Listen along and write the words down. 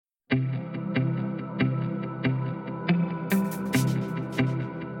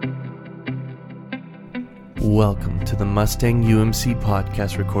Welcome to the Mustang UMC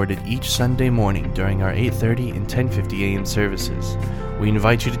podcast, recorded each Sunday morning during our 8:30 and 10:50 a.m. services. We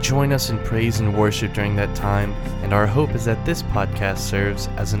invite you to join us in praise and worship during that time, and our hope is that this podcast serves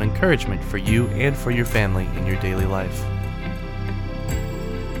as an encouragement for you and for your family in your daily life.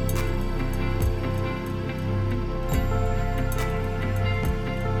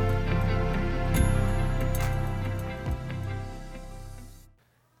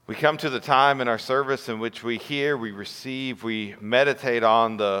 We come to the time in our service in which we hear, we receive, we meditate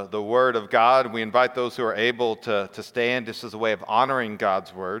on the Word of God. We invite those who are able to stand just as a way of honoring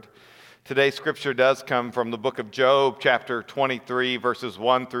God's Word. Today's scripture does come from the book of Job, chapter 23, verses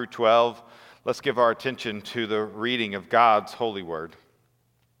 1 through 12. Let's give our attention to the reading of God's holy Word.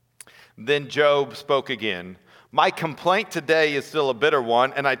 Then Job spoke again. My complaint today is still a bitter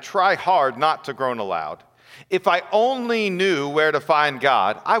one, and I try hard not to groan aloud. If I only knew where to find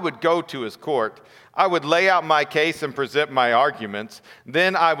God, I would go to his court. I would lay out my case and present my arguments.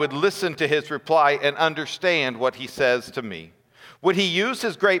 Then I would listen to his reply and understand what he says to me. Would he use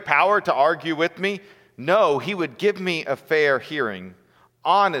his great power to argue with me? No, he would give me a fair hearing.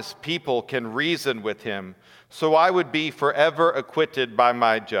 Honest people can reason with him, so I would be forever acquitted by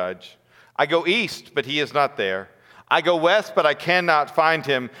my judge. I go east, but he is not there. I go west, but I cannot find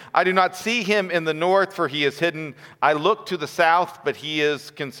him. I do not see him in the north, for he is hidden. I look to the south, but he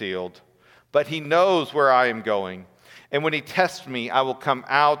is concealed. But he knows where I am going. And when he tests me, I will come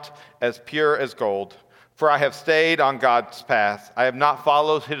out as pure as gold. For I have stayed on God's path. I have not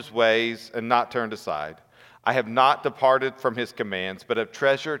followed his ways and not turned aside. I have not departed from his commands, but have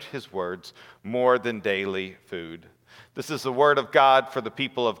treasured his words more than daily food. This is the word of God for the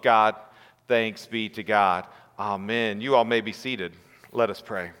people of God. Thanks be to God. Amen. You all may be seated. Let us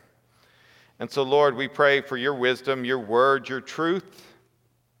pray. And so, Lord, we pray for your wisdom, your word, your truth,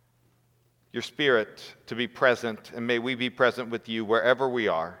 your spirit to be present, and may we be present with you wherever we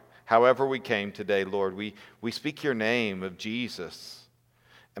are, however we came today, Lord. We speak your name of Jesus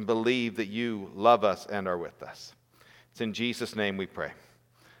and believe that you love us and are with us. It's in Jesus' name we pray.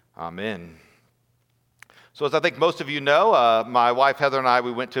 Amen. So as I think most of you know, my wife Heather and I,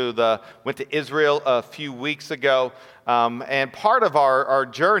 we went to Israel a few weeks ago, and part of our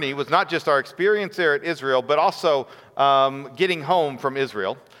journey was not just our experience there at Israel, but also getting home from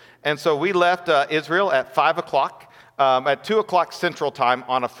Israel. And so we left Israel at 5 o'clock, at 2 o'clock Central Time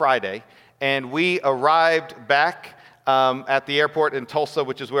on a Friday, and we arrived back at the airport in Tulsa,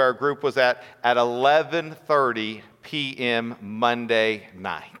 which is where our group was at 11:30 p.m. Monday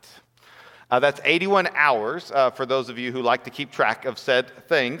night. That's 81 hours for those of you who like to keep track of said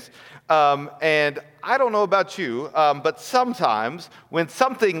things. And I don't know about you, but sometimes when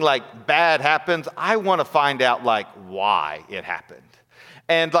something like bad happens, I want to find out like why it happened.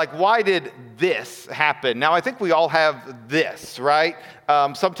 And like, why did this happen? Now, I think we all have this, right?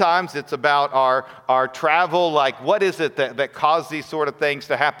 Sometimes it's about our travel, like what is it that caused these sort of things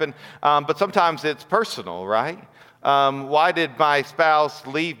to happen? But sometimes it's personal, right? Why did my spouse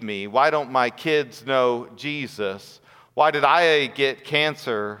leave me? Why don't my kids know Jesus? Why did I get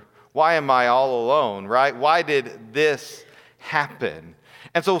cancer? Why am I all alone, right? Why did this happen?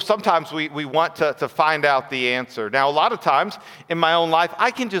 And so sometimes we want to find out the answer. Now, a lot of times in my own life, I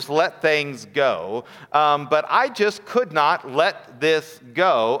can just let things go, but I just could not let this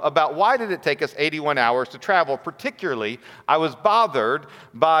go about why did it take us 81 hours to travel. Particularly, I was bothered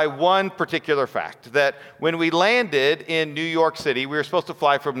by one particular fact, that when we landed in New York City, we were supposed to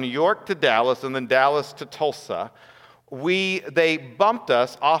fly from New York to Dallas and then Dallas to Tulsa. They bumped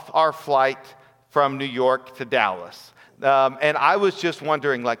us off our flight from New York to Dallas. And I was just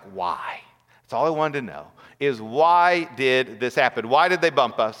wondering, like, why? That's all I wanted to know, is why did this happen? Why did they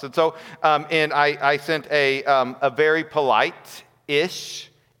bump us? And so and I sent a very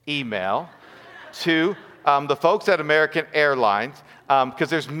polite-ish email to the folks at American Airlines, because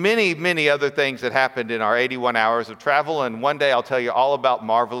there's many, many other things that happened in our 81 hours of travel, and one day I'll tell you all about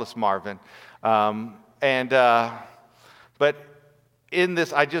Marvelous Marvin. But in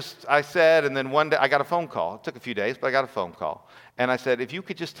this, I said, and then one day I got a phone call. It took a few days, but I got a phone call. And I said, if you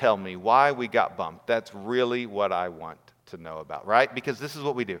could just tell me why we got bumped, that's really what I want to know about, right? Because this is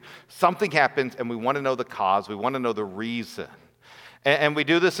what we do. Something happens, and we want to know the cause. We want to know the reason. And we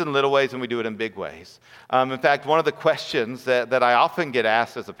do this in little ways, and we do it in big ways. In fact, one of the questions that I often get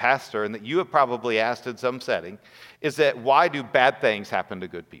asked as a pastor, and that you have probably asked in some setting, is that why do bad things happen to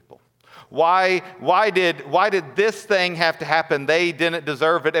good people? Why did this thing have to happen? They didn't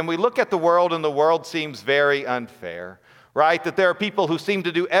deserve it. And we look at the world, and the world seems very unfair. right? That there are people who seem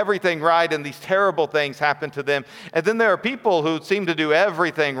to do everything right and these terrible things happen to them. And then there are people who seem to do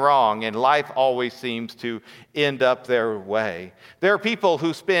everything wrong and life always seems to end up their way. There are people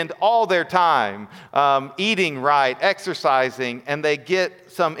who spend all their time eating right, exercising, and they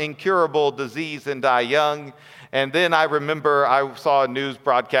get some incurable disease and die young. And then I remember I saw a news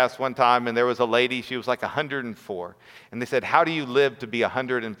broadcast one time, and there was a lady, she was like 104. And they said, "How do you live to be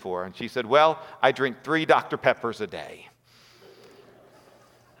 104? And she said, "Well, I drink 3 Dr. Peppers a day."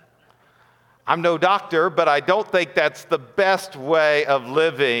 I'm no doctor, but I don't think that's the best way of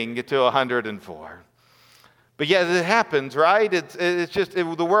living to 104. But yet it happens, right?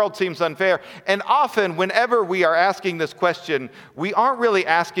 The world seems unfair. And often, whenever we are asking this question, we aren't really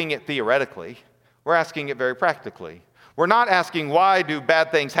asking it theoretically. We're asking it very practically. We're not asking, why do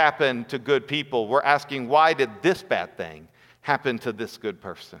bad things happen to good people? We're asking, why did this bad thing happen to this good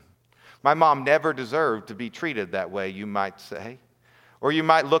person? My mom never deserved to be treated that way, you might say. Or you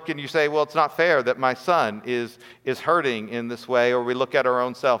might look and you say, well, it's not fair that my son is hurting in this way. Or we look at our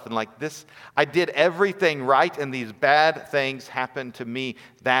own self and like, this, I did everything right and these bad things happened to me.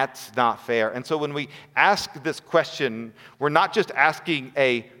 That's not fair. And so when we ask this question, we're not just asking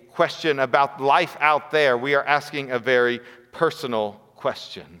a question about life out there. We are asking a very personal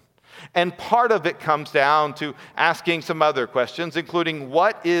question. And part of it comes down to asking some other questions, including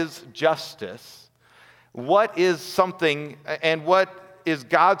what is justice? What is something, and what is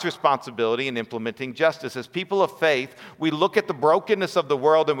God's responsibility in implementing justice? As people of faith, we look at the brokenness of the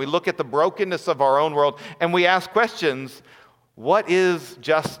world and we look at the brokenness of our own world and we ask questions, what is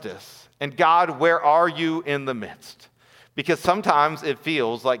justice? And God, where are you in the midst? Because sometimes it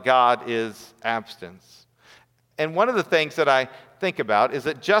feels like God is absent. And one of the things that I think about is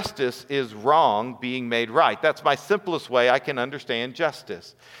that justice is wrong being made right. That's my simplest way I can understand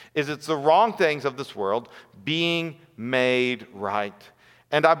justice, is it's the wrong things of this world being made right.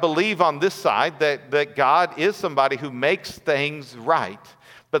 And I believe on this side that God is somebody who makes things right,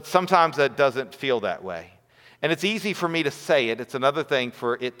 but sometimes that doesn't feel that way. And it's easy for me to say it. It's another thing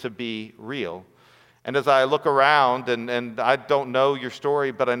for it to be real. And as I look around, and I don't know your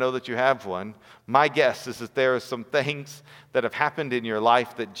story, but I know that you have one, my guess is that there are some things that have happened in your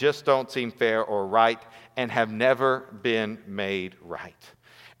life that just don't seem fair or right and have never been made right.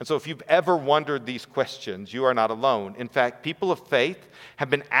 And so if you've ever wondered these questions, you are not alone. In fact, people of faith have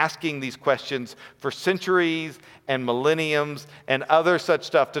been asking these questions for centuries and millenniums and other such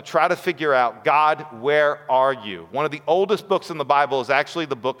stuff to try to figure out, God, where are you? One of the oldest books in the Bible is actually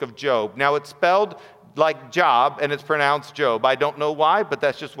the book of Job. Now, it's spelled like Job, and it's pronounced Job. I don't know why, but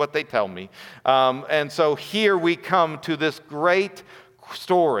that's just what they tell me. And so here we come to this great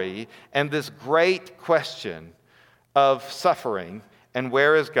story and this great question of suffering. And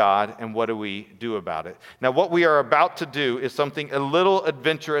where is God, and what do we do about it? Now, what we are about to do is something a little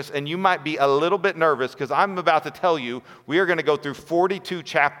adventurous, and you might be a little bit nervous because I'm about to tell you we are going to go through 42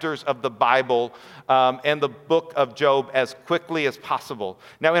 chapters of the Bible and the book of Job as quickly as possible.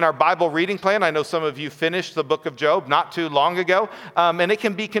 Now, in our Bible reading plan, I know some of you finished the book of Job not too long ago, and it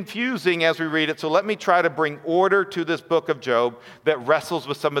can be confusing as we read it. So let me try to bring order to this book of Job that wrestles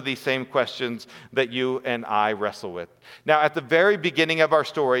with some of these same questions that you and I wrestle with. Now, at the very beginning of our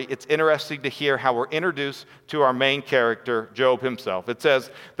story, it's interesting to hear how we're introduced to our main character, Job himself. It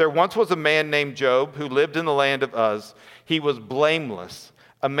says, there once was a man named Job who lived in the land of Uz. He was blameless,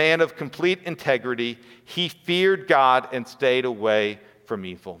 a man of complete integrity. He feared God and stayed away from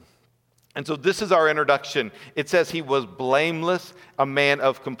evil. And so this is our introduction. It says he was blameless, a man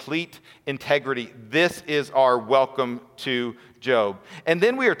of complete integrity. This is our welcome to Job. And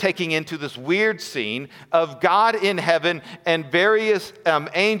then we are taking into this weird scene of God in heaven and various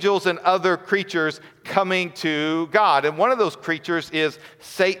angels and other creatures coming to God. And one of those creatures is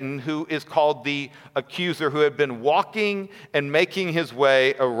Satan, who is called the accuser, who had been walking and making his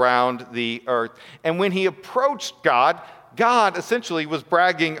way around the earth. And when he approached God, God essentially was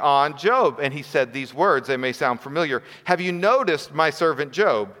bragging on Job, and he said these words. They may sound familiar. Have you noticed my servant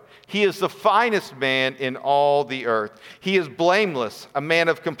Job? He is the finest man in all the earth. He is blameless, a man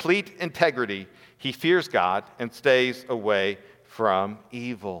of complete integrity. He fears God and stays away from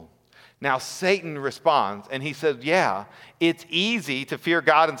evil. Now, Satan responds, and he says, yeah, it's easy to fear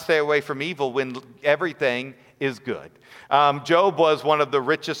God and stay away from evil when everything is good. Job was one of the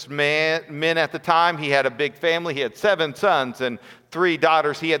richest men at the time. He had a big family. He had 7 sons and 3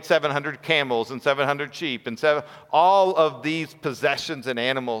 daughters. He had 700 camels and 700 sheep and all of these possessions and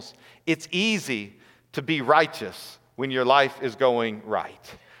animals. It's easy to be righteous when your life is going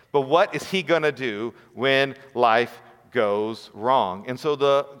right. But what is he going to do when life goes wrong? And so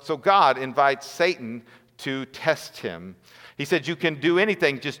God invites Satan to test him. He said, you can do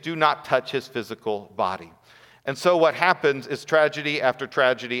anything, just do not touch his physical body. And so what happens is tragedy after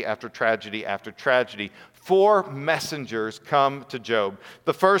tragedy after tragedy after tragedy. 4 messengers come to Job.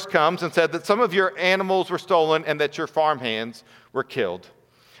 The first comes and said that some of your animals were stolen and that your farmhands were killed.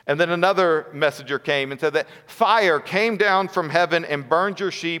 And then another messenger came and said that fire came down from heaven and burned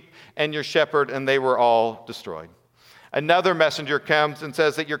your sheep and your shepherd, and they were all destroyed. Another messenger comes and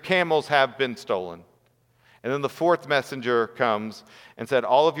says that your camels have been stolen. And then the 4th messenger comes and said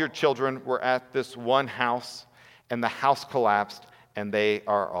all of your children were at this one house, and the house collapsed, and they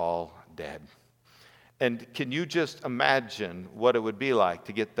are all dead. And can you just imagine what it would be like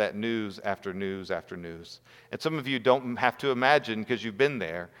to get that news after news after news? And some of you don't have to imagine because you've been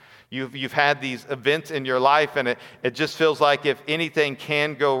there. You've had these events in your life, and it just feels like if anything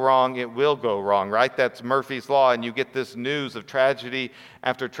can go wrong, it will go wrong, right? That's Murphy's Law, and you get this news of tragedy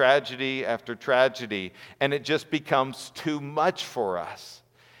after tragedy after tragedy, and it just becomes too much for us.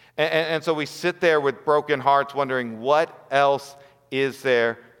 And so we sit there with broken hearts wondering, what else is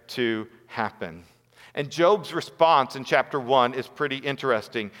there to happen? And Job's response in chapter 1 is pretty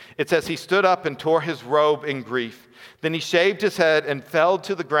interesting. It says, he stood up and tore his robe in grief. Then he shaved his head and fell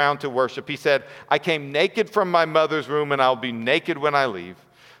to the ground to worship. He said, I came naked from my mother's womb, and I'll be naked when I leave.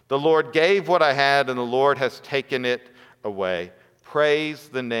 The Lord gave what I had, and the Lord has taken it away. Praise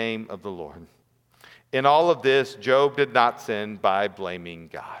the name of the Lord. In all of this, Job did not sin by blaming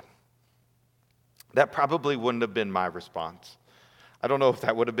God. That probably wouldn't have been my response. I don't know if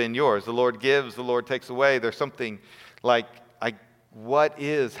that would have been yours. The Lord gives, the Lord takes away. There's something like, what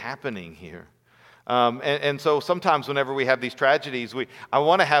is happening here? And so sometimes whenever we have these tragedies, I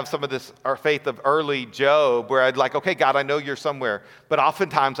want to have some of this, our faith of early Job, where I'd like, okay, God, I know you're somewhere. But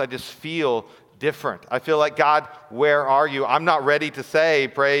oftentimes I just feel different. I feel like, God, where are you? I'm not ready to say,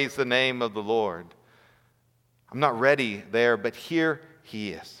 praise the name of the Lord. I'm not ready there, but here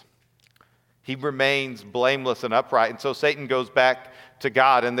he is. He remains blameless and upright. And so Satan goes back to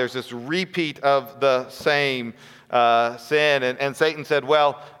God, and there's this repeat of the same sin. And Satan said,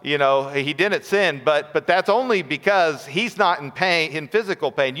 well, he didn't sin, but that's only because he's not in pain, in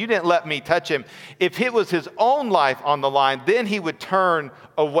physical pain. You didn't let me touch him. If it was his own life on the line, then he would turn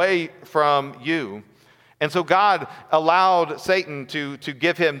away from you. And so God allowed Satan to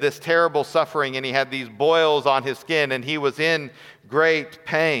give him this terrible suffering, and he had these boils on his skin, and he was in great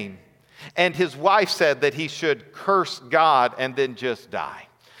pain. And his wife said that he should curse God and then just die.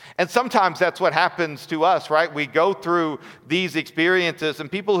 And sometimes that's what happens to us, right? We go through these experiences,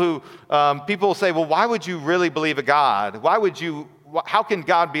 and people say, well, why would you really believe a God? How can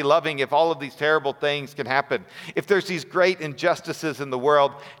God be loving if all of these terrible things can happen? If there's these great injustices in the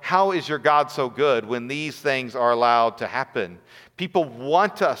world, how is your God so good when these things are allowed to happen? People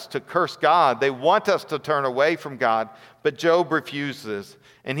want us to curse God. They want us to turn away from God, but Job refuses.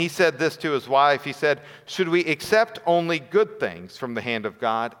 And he said this to his wife. He said, should we accept only good things from the hand of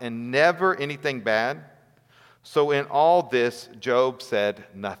God and never anything bad? So in all this, Job said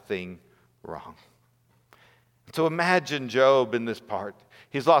nothing wrong. So imagine Job in this part.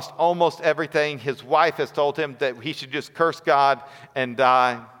 He's lost almost everything. His wife has told him that he should just curse God and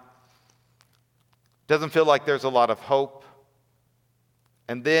die. Doesn't feel like there's a lot of hope.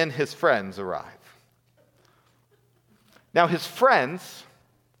 And then his friends arrive. Now his friends,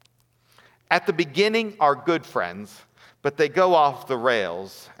 at the beginning, are good friends, but they go off the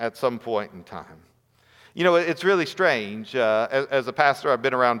rails at some point in time. It's really strange. As a pastor, I've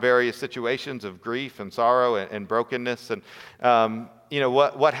been around various situations of grief and sorrow and brokenness. And,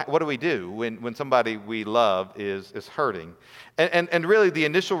 what do we do when somebody we love is hurting? And really, the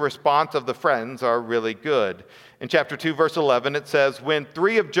initial response of the friends are really good. In chapter 2, verse 11, it says, when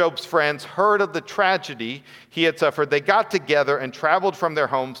 3 of Job's friends heard of the tragedy he had suffered, they got together and traveled from their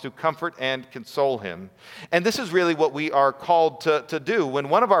homes to comfort and console him. And this is really what we are called to do. When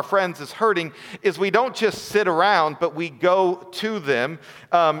one of our friends is hurting, is we don't just sit around, but we go to them.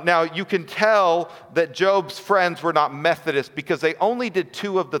 Now, you can tell that Job's friends were not Methodist because they only did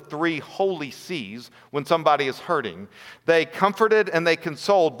 2 of the 3 holy seas when somebody is hurting. They comforted and they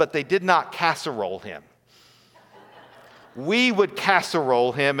consoled, but they did not casserole him. We would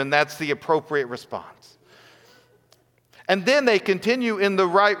casserole him, and that's the appropriate response. And then they continue in the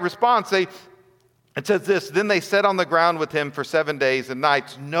right response. It says this, then they sat on the ground with him for 7 days and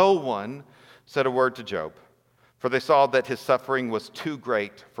nights. No one said a word to Job, for they saw that his suffering was too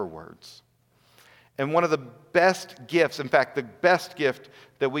great for words. And one of the best gifts, in fact, the best gift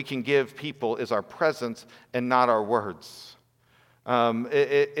that we can give people is our presence and not our words.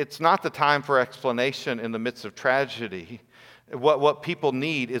 It's not the time for explanation in the midst of tragedy. What people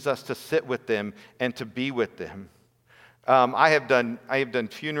need is us to sit with them and to be with them. I have done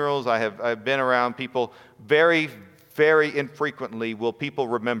funerals. I've been around people. Very, very infrequently will people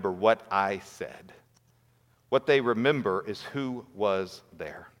remember what I said. What they remember is who was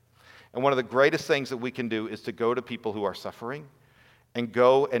there. And one of the greatest things that we can do is to go to people who are suffering and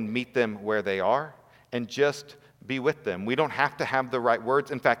go and meet them where they are and just be with them. We don't have to have the right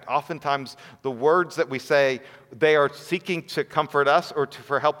words. In fact, oftentimes the words that we say, they are seeking to comfort us or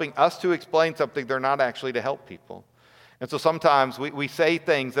for helping us to explain something. They're not actually to help people. And so sometimes we say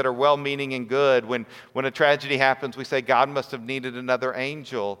things that are well-meaning and good. When a tragedy happens, we say, God must have needed another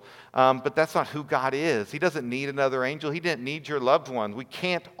angel. But that's not who God is. He doesn't need another angel. He didn't need your loved one. We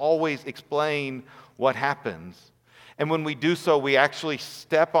can't always explain what happens. And when we do so, we actually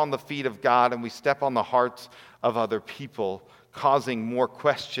step on the feet of God and we step on the hearts of other people, causing more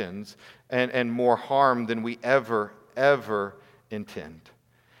questions and more harm than we ever intend.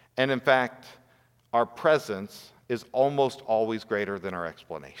 And in fact, our presence is almost always greater than our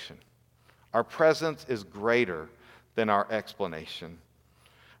explanation. Our presence is greater than our explanation.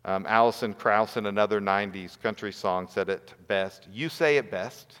 Alison Krauss, in another 90s country song, said it best. You say it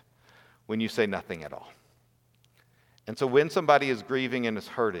best when you say nothing at all. And so when somebody is grieving and is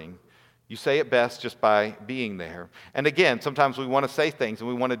hurting, you say it best just by being there. And again, sometimes we want to say things and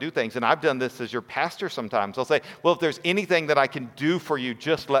we want to do things. And I've done this as your pastor sometimes. I'll say, well, if there's anything that I can do for you,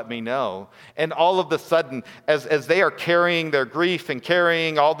 just let me know. And all of a sudden, as they are carrying their grief and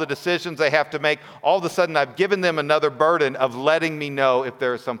carrying all the decisions they have to make, all of a sudden I've given them another burden of letting me know if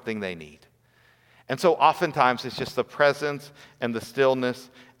there is something they need. And so oftentimes it's just the presence and the stillness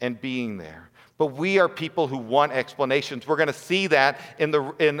and being there. But we are people who want explanations. We're going to see that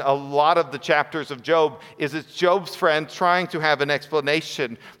in a lot of the chapters of Job, is it's Job's friends trying to have an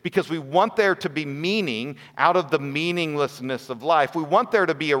explanation because we want there to be meaning out of the meaninglessness of life. We want there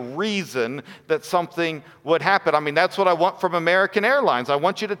to be a reason that something would happen. I mean, that's what I want from American Airlines. I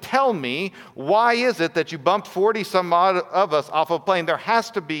want you to tell me, why is it that you bumped 40 some odd of us off a plane? There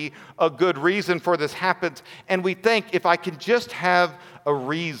has to be a good reason for this happens. And we think, if I can just have a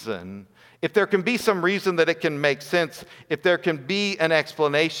reason, if there can be some reason that it can make sense, if there can be an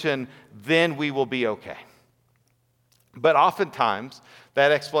explanation, then we will be okay. But oftentimes,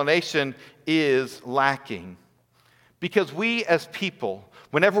 that explanation is lacking. Because we as people,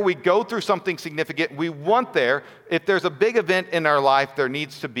 whenever we go through something significant, we want if there's a big event in our life, there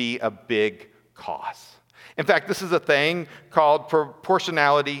needs to be a big cause. In fact, this is a thing called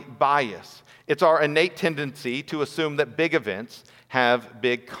proportionality bias. It's our innate tendency to assume that big events have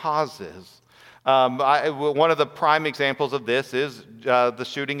big causes. One of the prime examples of this is the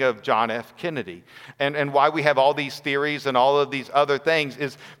shooting of John F. Kennedy. And why we have all these theories and all of these other things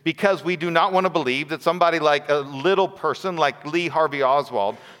is because we do not want to believe that somebody like a little person like Lee Harvey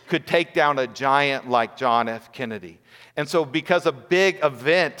Oswald could take down a giant like John F. Kennedy. And so because a big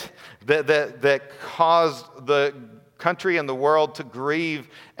event that caused the country and the world to grieve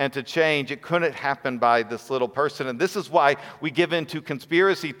and to change, it couldn't happen by this little person. And this is why we give into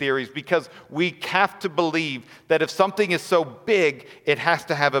conspiracy theories, because we have to believe that if something is so big, it has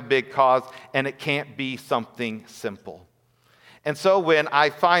to have a big cause, and it can't be something simple. And so when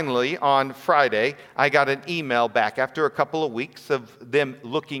I finally, on Friday, I got an email back after a couple of weeks of them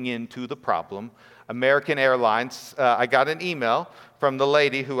looking into the problem, American Airlines, I got an email from the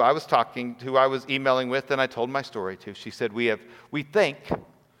lady who I was emailing with, and I told my story to. She said, we think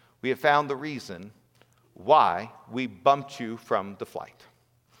we have found the reason why we bumped you from the flight.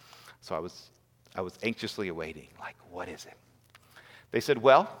 So I was anxiously awaiting, like, what is it? They said,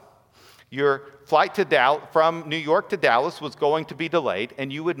 well, your flight from New York to Dallas was going to be delayed,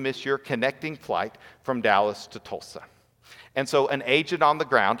 and you would miss your connecting flight from Dallas to Tulsa. And so an agent on the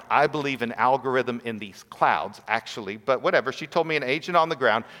ground, I believe an algorithm in these clouds, actually, but whatever, she told me an agent on the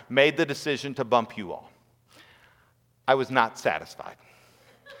ground made the decision to bump you all. I was not satisfied.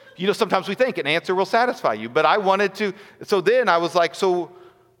 You know, sometimes we think an answer will satisfy you, but I wanted to, so then I was like, so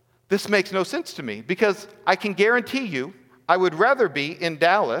this makes no sense to me, because I can guarantee you I would rather be in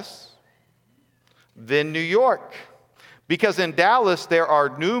Dallas than New York. Because in Dallas, there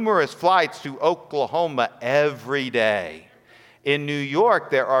are numerous flights to Oklahoma every day. In New York,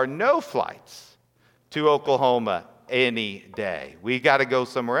 there are no flights to Oklahoma any day. We got to go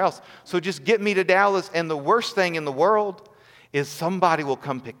somewhere else. So just get me to Dallas, and the worst thing in the world is somebody will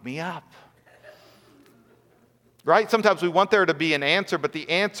come pick me up. Right? Sometimes we want there to be an answer, but the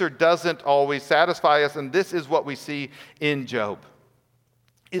answer doesn't always satisfy us, and this is what we see in Job.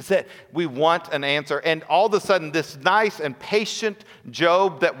 is that we want an answer. And all of a sudden, this nice and patient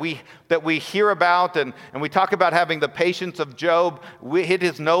Job that we hear about, and we talk about having the patience of Job, it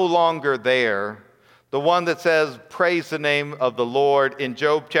is no longer there. The one that says, praise the name of the Lord. In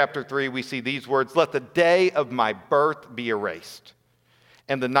Job chapter 3, we see these words, let the day of my birth be erased,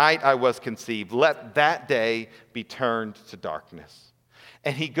 and the night I was conceived, let that day be turned to darkness.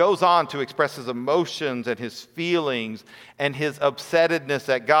 And he goes on to express his emotions and his feelings and his upsettedness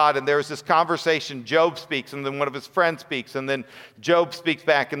at God. And there's this conversation, Job speaks, and then one of his friends speaks, and then Job speaks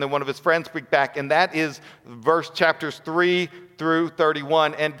back, and then one of his friends speaks back. And that is chapters 3 through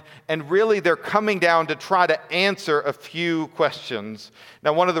 31. And really, they're coming down to try to answer a few questions.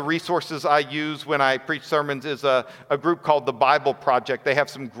 Now, one of the resources I use when I preach sermons is a group called the Bible Project. They have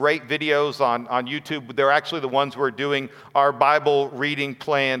some great videos on YouTube. They're actually the ones we're doing our Bible reading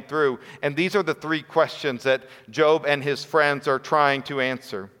plan through. And these are the 3 questions that Job and his friends are trying to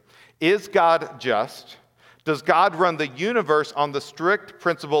answer. Is God just? Does God run the universe on the strict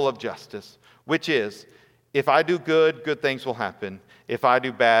principle of justice, which is, if I do good, good things will happen. If I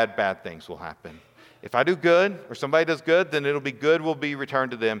do bad, bad things will happen. If I do good, or somebody does good, then it'll be good will be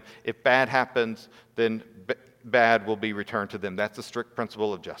returned to them. If bad happens, then bad will be returned to them. That's the strict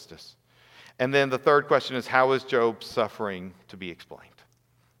principle of justice. And then the third question is, how is Job's suffering to be explained?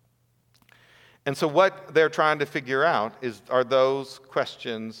 And so what they're trying to figure out are those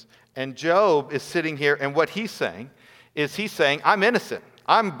questions. And Job is sitting here, and what he's saying, I'm innocent.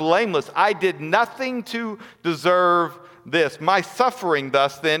 I'm blameless. I did nothing to deserve this. My suffering,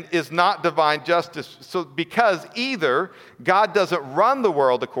 thus, then, is not divine justice. So because either God doesn't run the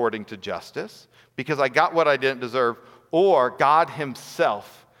world according to justice, because I got what I didn't deserve, or God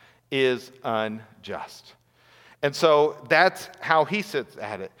himself is unjust. And so that's how he sits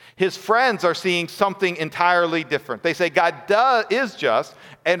at it. His friends are seeing something entirely different. They say God is just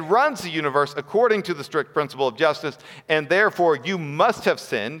and runs the universe according to the strict principle of justice, and therefore you must have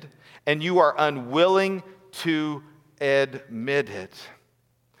sinned, and you are unwilling to admit it.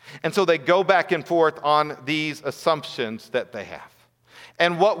 And so they go back and forth on these assumptions that they have.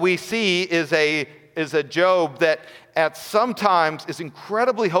 And what we see is a Job that at some times is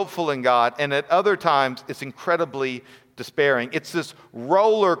incredibly hopeful in God, and at other times is incredibly despairing. It's this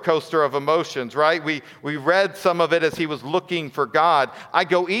roller coaster of emotions, right? We read some of it as he was looking for God. I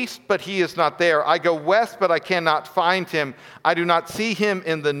go east, but he is not there. I go west, but I cannot find him. I do not see him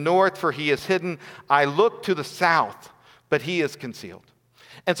in the north, for he is hidden. I look to the south, but he is concealed.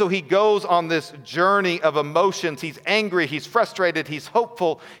 And so he goes on this journey of emotions. He's angry, he's frustrated, he's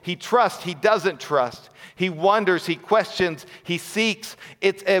hopeful, he trusts, he doesn't trust. He wonders, he questions, he seeks.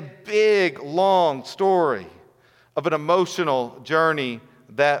 It's a big, long story of an emotional journey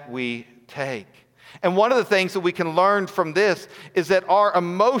that we take. And one of the things that we can learn from this is that our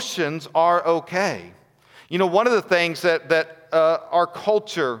emotions are okay. You know, one of the things that our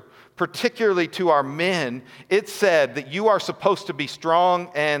culture, particularly to our men, it said that you are supposed to be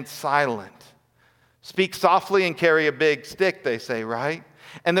strong and silent. Speak softly and carry a big stick, they say, right?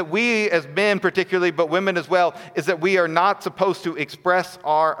 And that we as men particularly, but women as well, is that we are not supposed to express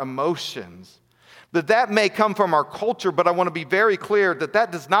our emotions. That may come from our culture, but I want to be very clear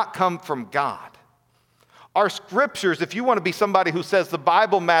that does not come from God. Our scriptures, if you want to be somebody who says the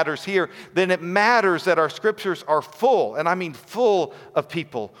Bible matters here, then it matters that our scriptures are full, and I mean full of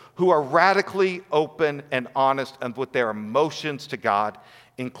people who are radically open and honest and with their emotions to God,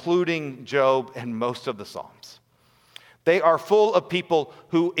 including Job and most of the Psalms. They are full of people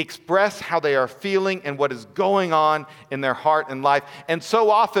who express how they are feeling and what is going on in their heart and life. And so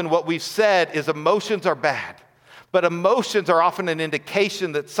often what we've said is emotions are bad. But emotions are often an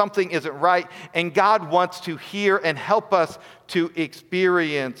indication that something isn't right, and God wants to hear and help us to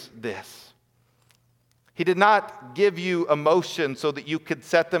experience this. He did not give you emotions so that you could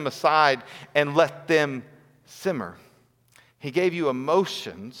set them aside and let them simmer. He gave you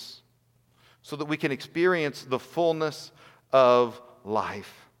emotions so that we can experience the fullness of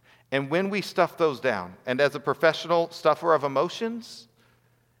life. And when we stuff those down, and as a professional stuffer of emotions,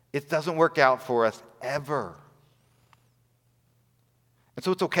 it doesn't work out for us ever. And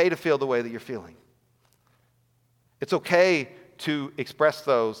so it's okay to feel the way that you're feeling. It's okay to express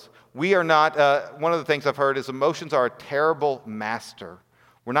those. We are not, one of the things I've heard is emotions are a terrible master.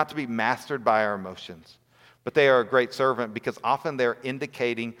 We're not to be mastered by our emotions, but they are a great servant because often they're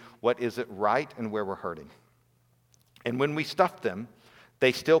indicating what isn't right and where we're hurting. And when we stuff them,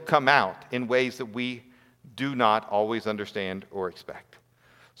 they still come out in ways that we do not always understand or expect.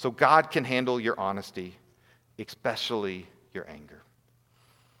 So God can handle your honesty, especially your anger.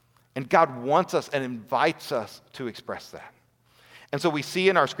 And God wants us and invites us to express that. And so we see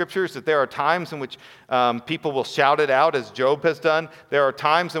in our scriptures that there are times in which people will shout it out, as Job has done. There are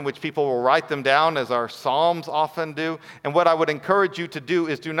times in which people will write them down, as our Psalms often do. And what I would encourage you to do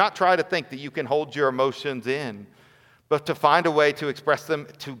is do not try to think that you can hold your emotions in, but to find a way to express them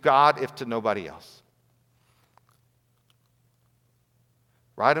to God, if to nobody else.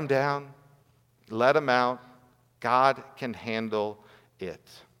 Write them down, let them out. God can handle it.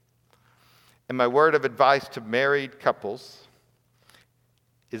 And my word of advice to married couples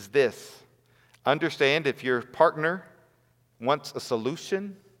is this: understand if your partner wants a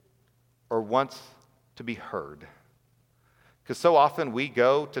solution or wants to be heard. Because so often we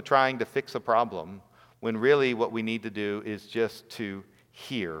go to trying to fix a problem when really what we need to do is just to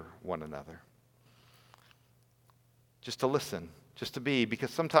hear one another. Just to listen, just to be,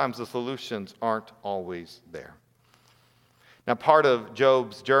 because sometimes the solutions aren't always there. Now, part of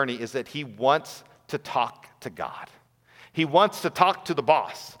Job's journey is that he wants to talk to God. He wants to talk to the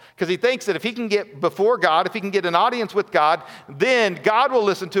boss because he thinks that if he can get before God, if he can get an audience with God, then God will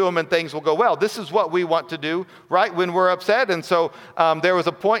listen to him and things will go well. This is what we want to do, right, when we're upset. And so there was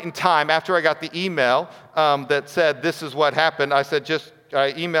a point in time after I got the email that said, this is what happened. I said,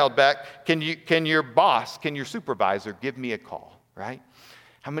 I emailed back, can your supervisor give me a call, right?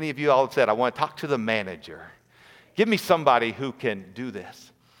 How many of you all have said, I want to talk to the manager? Give me somebody who can do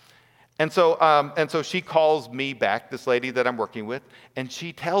this. And so she calls me back, this lady that I'm working with, and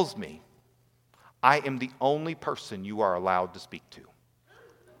she tells me, I am the only person you are allowed to speak to.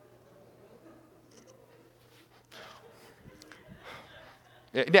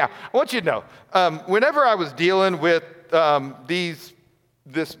 Now, I want you to know, whenever I was dealing with these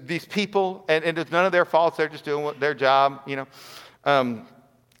people, and it's none of their faults, they're just doing their job, you know.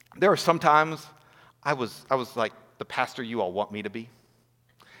 There were sometimes I was like the pastor you all want me to be.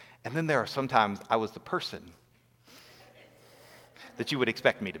 And then there are sometimes I was the person that you would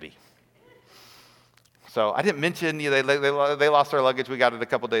expect me to be. So I didn't mention they lost their luggage. We got it a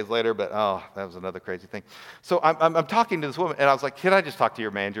couple days later, but that was another crazy thing. So I'm talking to this woman, and I was like, can I just talk to your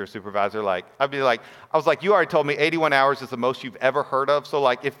manager or supervisor? I was like, you already told me 81 hours is the most you've ever heard of. So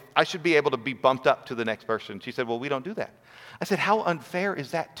if I should be able to be bumped up to the next person. She said, well, we don't do that. I said, how unfair is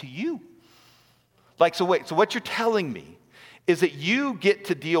that to you? So what you're telling me is that you get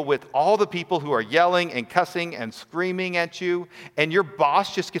to deal with all the people who are yelling and cussing and screaming at you, and your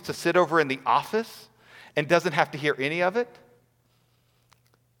boss just gets to sit over in the office and doesn't have to hear any of it?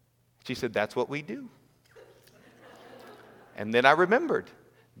 She said, that's what we do. And then I remembered,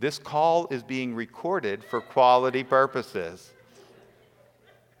 this call is being recorded for quality purposes.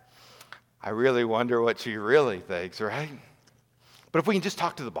 I really wonder what she really thinks, right? But if we can just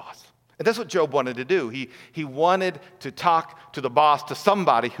talk to the boss. And that's what Job wanted to do. He wanted to talk to the boss, to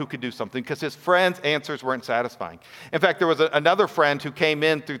somebody who could do something, because his friends' answers weren't satisfying. In fact, there was another friend who came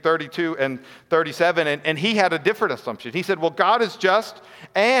in through 32 and 37, and he had a different assumption. He said, well, God is just,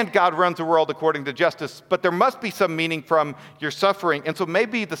 and God runs the world according to justice, but there must be some meaning from your suffering. And so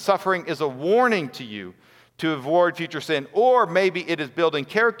maybe the suffering is a warning to you to avoid future sin, or maybe it is building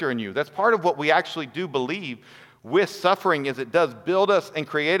character in you. That's part of what we actually do believe with suffering, is it does build us and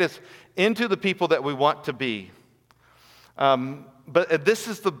create us into the people that we want to be. But this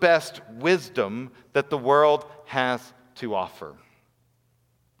is the best wisdom that the world has to offer.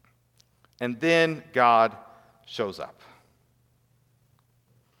 And then God shows up.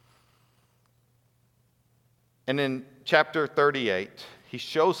 And in chapter 38, he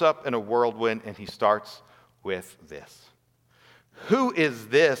shows up in a whirlwind, and he starts with this. Who is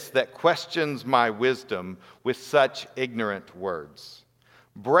this that questions my wisdom with such ignorant words?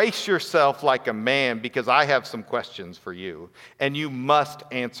 Brace yourself like a man, because I have some questions for you, and you must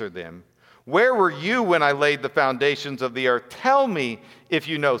answer them. Where were you when I laid the foundations of the earth? Tell me if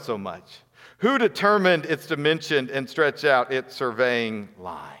you know so much. Who determined its dimension and stretched out its surveying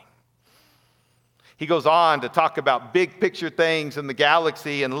line? He goes on to talk about big picture things in the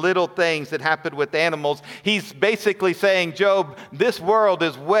galaxy and little things that happen with animals. He's basically saying, Job, this world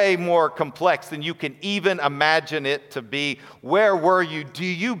is way more complex than you can even imagine it to be. Where were you? Do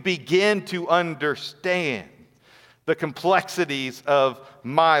you begin to understand the complexities of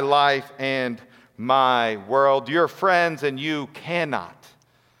my life and my world? Your friends and you cannot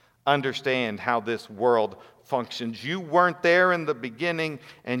understand how this world functions. You weren't there in the beginning,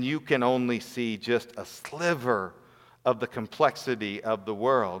 and you can only see just a sliver of the complexity of the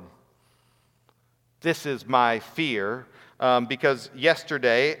world. This is my fear, because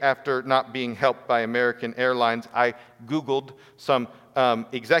yesterday, after not being helped by American Airlines, I Googled some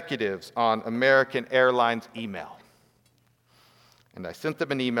executives on American Airlines email. And I sent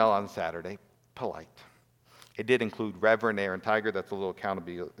them an email on Saturday, polite. It did include Reverend Aaron Tiger. That's a little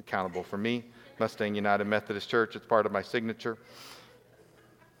accountable for me. Mustang United Methodist Church. It's part of my signature.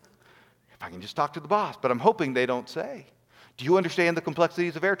 If I can just talk to the boss, but I'm hoping they don't say, do you understand the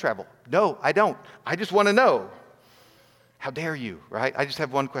complexities of air travel? No, I don't. I just want to know. How dare you, right? I just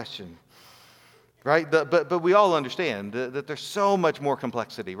have one question, right? But we all understand that there's so much more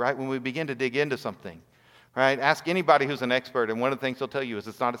complexity, right? When we begin to dig into something, right? Ask anybody who's an expert, and one of the things they'll tell you is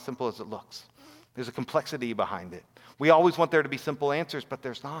it's not as simple as it looks. There's a complexity behind it. We always want there to be simple answers, but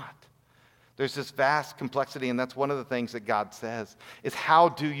there's not. There's this vast complexity, and that's one of the things that God says, is how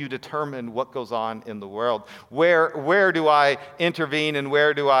do you determine what goes on in the world? Where do I intervene and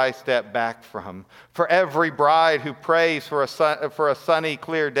where do I step back from? For every bride who prays for a sunny,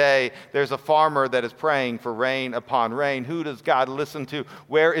 clear day, there's a farmer that is praying for rain upon rain. Who does God listen to?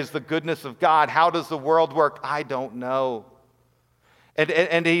 Where is the goodness of God? How does the world work? I don't know.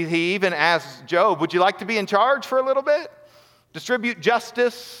 And he even asks Job, would you like to be in charge for a little bit? Distribute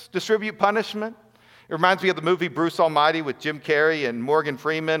justice, distribute punishment. It reminds me of the movie Bruce Almighty with Jim Carrey and Morgan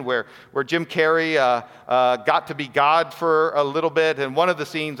Freeman, where Jim Carrey got to be God for a little bit. And one of the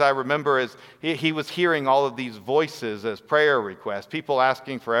scenes I remember is he was hearing all of these voices as prayer requests, people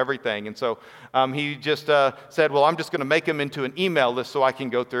asking for everything. And so he just said, well, I'm just going to make them into an email list so I can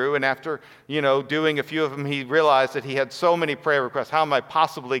go through. And after, doing a few of them, he realized that he had so many prayer requests. How am I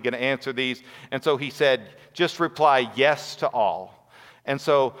possibly going to answer these? And so he said, just reply yes to all. And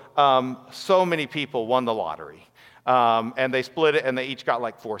so so many people won the lottery. And they split it, and they each got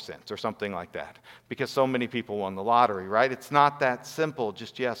like 4 cents or something like that, because so many people won the lottery, right? It's not that simple,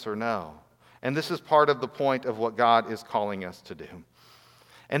 just yes or no. And this is part of the point of what God is calling us to do.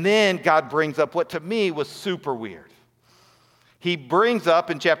 And then God brings up what to me was super weird. He brings up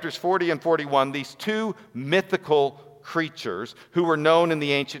in chapters 40 and 41 these two mythical creatures who were known in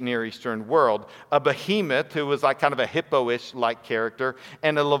the ancient Near Eastern world. A behemoth, who was like kind of a hippo-ish like character,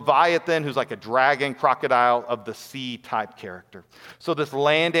 and a leviathan, who's like a dragon, crocodile of the sea type character. So this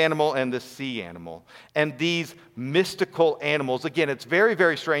land animal and this sea animal. And these mystical animals, again, it's very,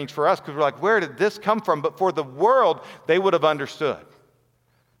 very strange for us because we're like, where did this come from? But for the world, they would have understood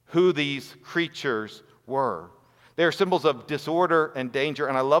who these creatures were. They are symbols of disorder and danger,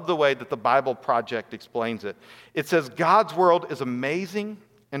 and I love the way that the Bible Project explains it. It says God's world is amazing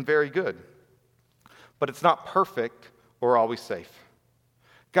and very good, but it's not perfect or always safe.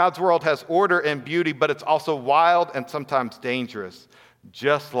 God's world has order and beauty, but it's also wild and sometimes dangerous,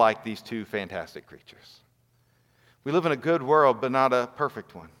 just like these two fantastic creatures. We live in a good world, but not a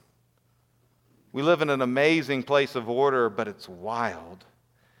perfect one. We live in an amazing place of order, but it's wild.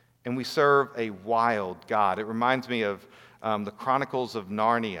 And we serve a wild God. It reminds me of the Chronicles of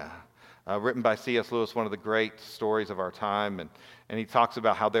Narnia, written by C.S. Lewis, one of the great stories of our time. And he talks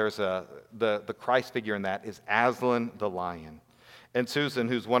about how there's the Christ figure in that is Aslan the lion. And Susan,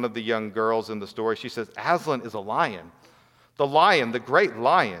 who's one of the young girls in the story, she says, Aslan is a lion. The lion, the great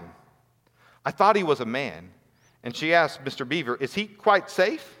lion. I thought he was a man. And she asked Mr. Beaver, is he quite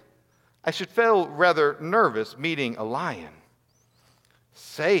safe? I should feel rather nervous meeting a lion.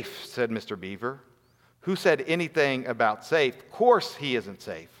 Safe, said Mr. Beaver. Who said anything about safe? Of course he isn't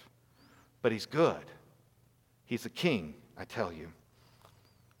safe, but he's good. He's a king, I tell you.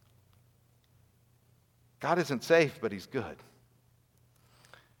 God isn't safe, but he's good.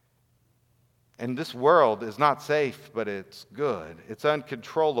 And this world is not safe, but it's good. It's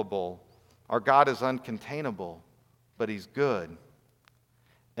uncontrollable. Our God is uncontainable, but he's good.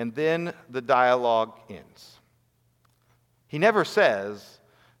 And then the dialogue ends. He never says,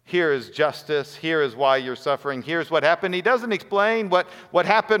 here is justice, here is why you're suffering, here's what happened. He doesn't explain what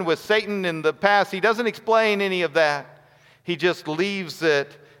happened with Satan in the past. He doesn't explain any of that. He just leaves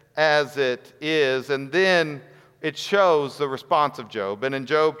it as it is. And then it shows the response of Job. And in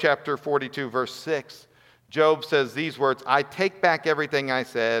Job chapter 42, verse 6, Job says these words, I take back everything I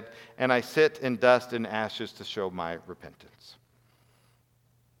said, and I sit in dust and ashes to show my repentance.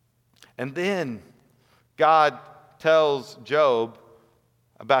 And then God tells Job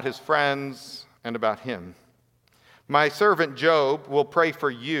about his friends and about him. My servant Job will pray for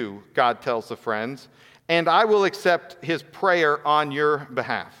you, God tells the friends, and I will accept his prayer on your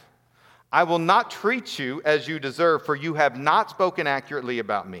behalf. I will not treat you as you deserve, for you have not spoken accurately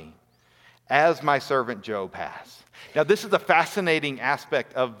about me, as my servant Job has. Now, this is a fascinating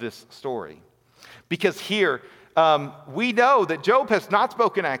aspect of this story, because here we know that Job has not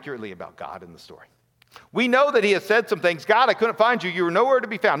spoken accurately about God in the story. We know that he has said some things. God, I couldn't find you. You were nowhere to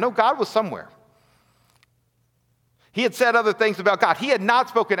be found. No, God was somewhere. He had said other things about God. He had not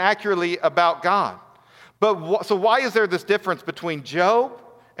spoken accurately about God. But so why is there this difference between Job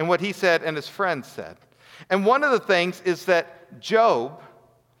and what he said and his friends said? And one of the things is that Job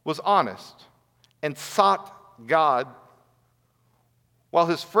was honest and sought God, while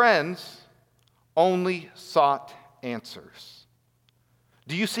his friends only sought answers.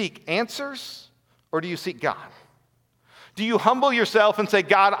 Do you seek answers or do you seek God? Do you humble yourself and say,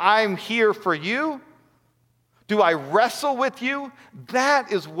 God, I'm here for you? Do I wrestle with you?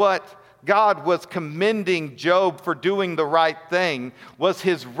 That is what God was commending Job for doing the right thing, was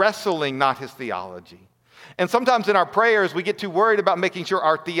his wrestling, not his theology. And sometimes in our prayers, we get too worried about making sure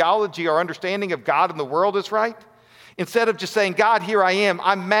our theology, our understanding of God and the world is right. Instead of just saying, God, here I am.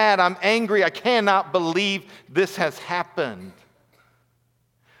 I'm mad. I'm angry. I cannot believe this has happened.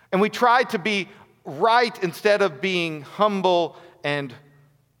 And we try to be right instead of being humble and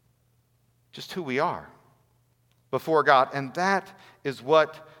just who we are before God. And that is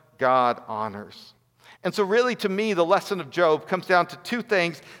what God honors. And so really, to me, the lesson of Job comes down to two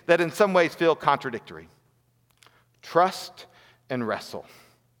things that in some ways feel contradictory: trust and wrestle.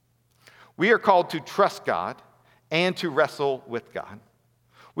 We are called to trust God and to wrestle with God.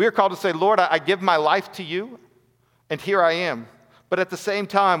 We are called to say, Lord, I give my life to you, and here I am. But at the same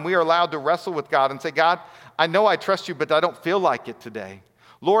time, we are allowed to wrestle with God and say, God, I know I trust you, but I don't feel like it today.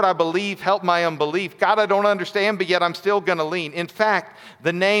 Lord, I believe, help my unbelief. God, I don't understand, but yet I'm still going to lean. In fact,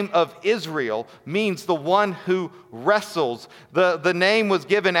 the name of Israel means the one who wrestles. The name was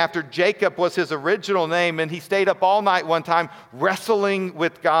given after Jacob was his original name, and he stayed up all night one time wrestling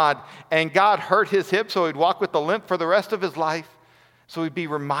with God. And God hurt his hip, so he'd walk with a limp for the rest of his life. So he'd be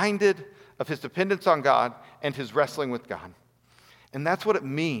reminded of his dependence on God and his wrestling with God. And that's what it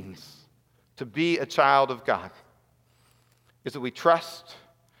means to be a child of God, is that we trust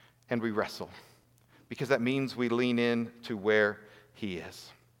and we wrestle, because that means we lean in to where he is.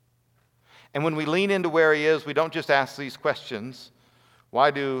 And when we lean into where he is, we don't just ask these questions: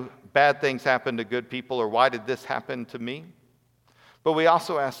 why do bad things happen to good people, or why did this happen to me? But we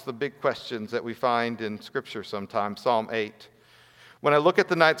also ask the big questions that we find in Scripture sometimes. Psalm 8. When I look at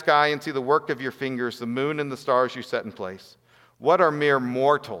the night sky and see the work of your fingers, the moon and the stars you set in place, what are mere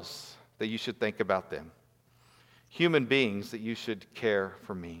mortals that you should think about them? Human beings that you should care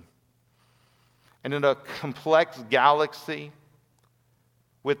for me. And in a complex galaxy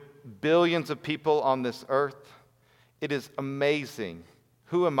with billions of people on this earth, it is amazing.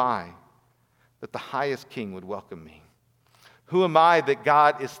 Who am I that the highest king would welcome me? Who am I that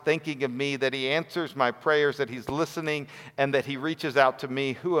God is thinking of me, that he answers my prayers, that he's listening, and that he reaches out to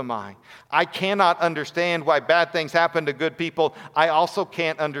me? Who am I? I cannot understand why bad things happen to good people. I also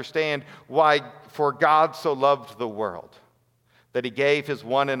can't understand why, for God so loved the world, that he gave his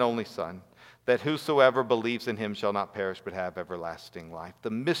one and only Son, that whosoever believes in him shall not perish but have everlasting life. The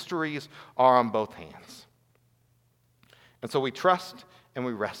mysteries are on both hands. And so we trust and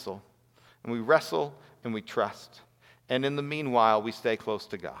we wrestle, and we trust. And in the meanwhile, we stay close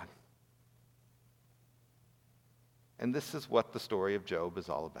to God. And this is what the story of Job is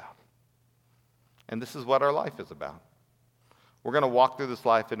all about. And this is what our life is about. We're going to walk through this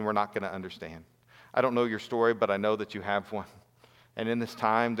life and we're not going to understand. I don't know your story, but I know that you have one. And in this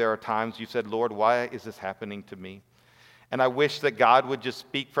time, there are times you said, Lord, why is this happening to me? And I wish that God would just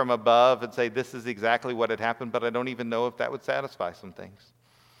speak from above and say, this is exactly what had happened, but I don't even know if that would satisfy some things.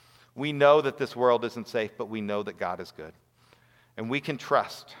 We know that this world isn't safe, but we know that God is good. And we can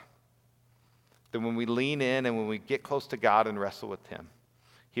trust that when we lean in and when we get close to God and wrestle with him,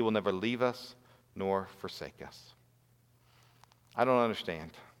 he will never leave us nor forsake us. I don't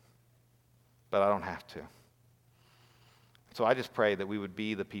understand, but I don't have to. So I just pray that we would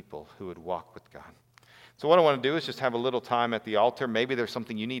be the people who would walk with God. So what I want to do is just have a little time at the altar. Maybe there's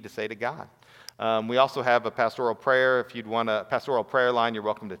something you need to say to God. We also have a pastoral prayer. If you'd want a pastoral prayer line, you're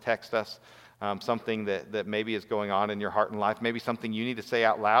welcome to text us. Something that maybe is going on in your heart and life. Maybe something you need to say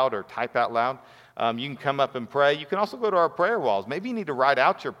out loud or type out loud. You can come up and pray. You can also go to our prayer walls. Maybe you need to write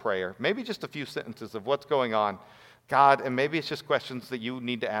out your prayer. Maybe just a few sentences of what's going on. God, and maybe it's just questions that you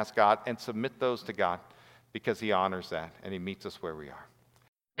need to ask God, and submit those to God, because he honors that and he meets us where we are.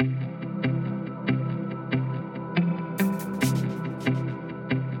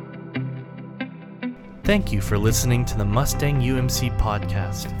 Thank you for listening to the Mustang UMC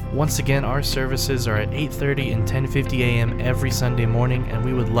podcast. Once again, our services are at 8:30 and 10:50 a.m. every Sunday morning, and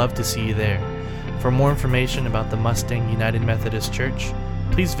we would love to see you there. For more information about the Mustang United Methodist Church,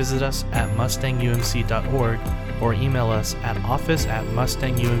 please visit us at mustangumc.org or email us at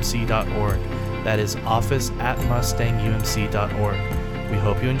office@mustangumc.org. That is office@mustangumc.org. We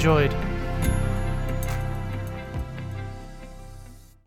hope you enjoyed.